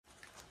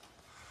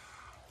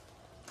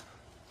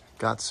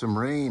Got some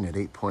rain at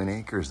 8 Point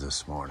Acres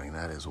this morning.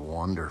 That is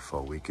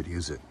wonderful. We could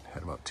use it.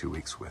 Had about 2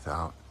 weeks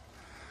without.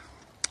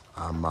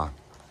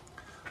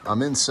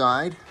 I'm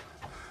inside,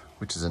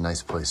 which is a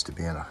nice place to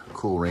be on a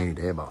cool rainy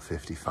day, about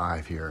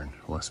 55 here in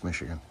West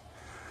Michigan.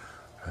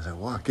 As I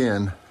walk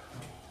in,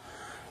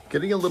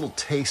 getting a little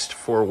taste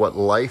for what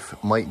life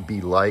might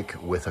be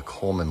like with a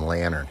Coleman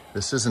lantern.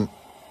 This isn't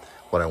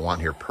what I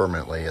want here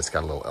permanently. It's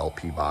got a little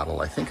LP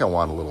bottle. I think I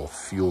want a little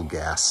fuel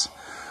gas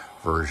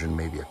version,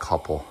 maybe a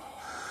couple.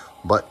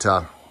 But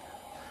a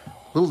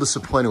little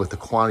disappointed with the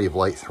quantity of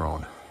light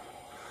thrown.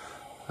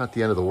 Not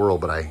the end of the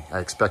world, but I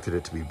expected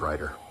it to be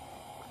brighter.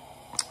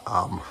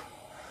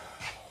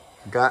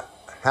 Got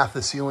half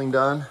the ceiling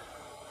done.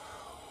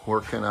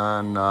 Working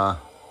on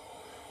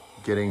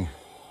getting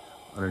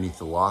underneath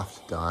the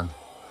loft done.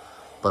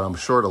 But I'm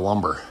short of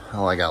lumber.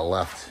 All I got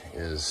left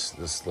is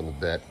this little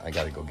bit. I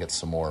got to go get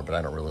some more, but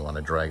I don't really want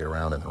to drag it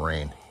around in the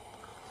rain.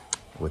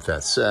 With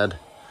that said,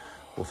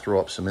 we'll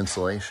throw up some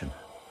insulation.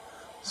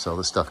 So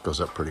this stuff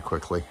goes up pretty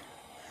quickly.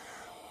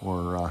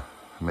 We're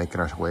making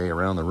our way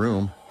around the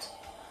room,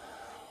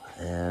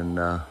 and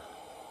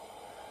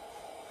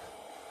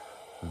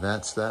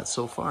that's that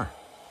so far.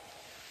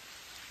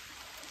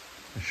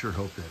 I sure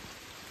hope that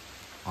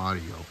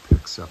audio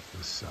picks up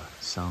this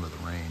sound of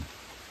the rain.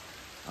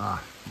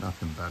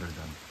 Nothing better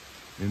than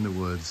in the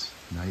woods,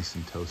 nice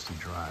and toasty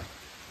dry,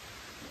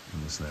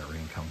 and listen to that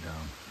rain come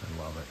down.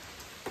 I love it.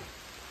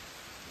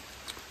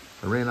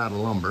 I ran out of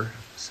lumber,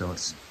 so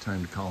it's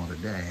time to call it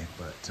a day,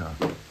 but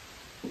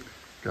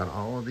got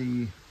all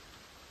the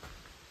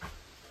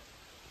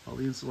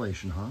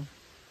insulation hung,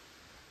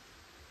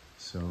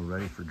 so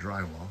ready for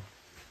drywall.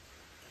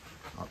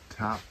 Up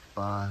top,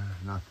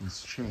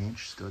 nothing's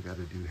changed. Still got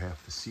to do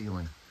half the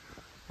ceiling,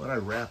 but I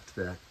wrapped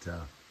that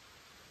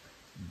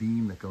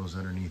beam that goes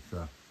underneath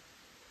the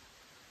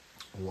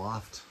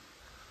loft,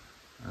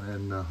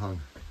 and then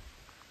hung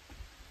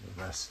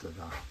the rest of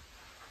the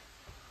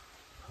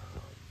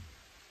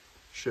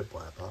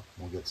shiplap up.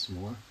 We'll get some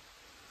more.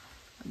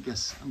 I'm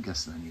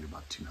guessing I need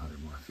about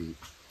 200 more feet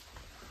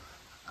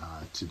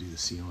to do the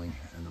ceiling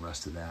and the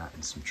rest of that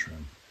and some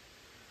trim.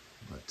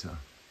 But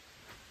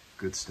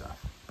good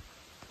stuff.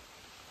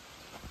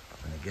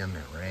 And again,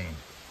 that rain.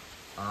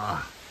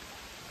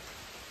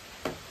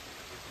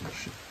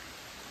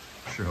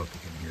 Sure hope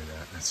you can hear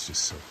that. That's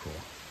just so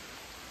cool.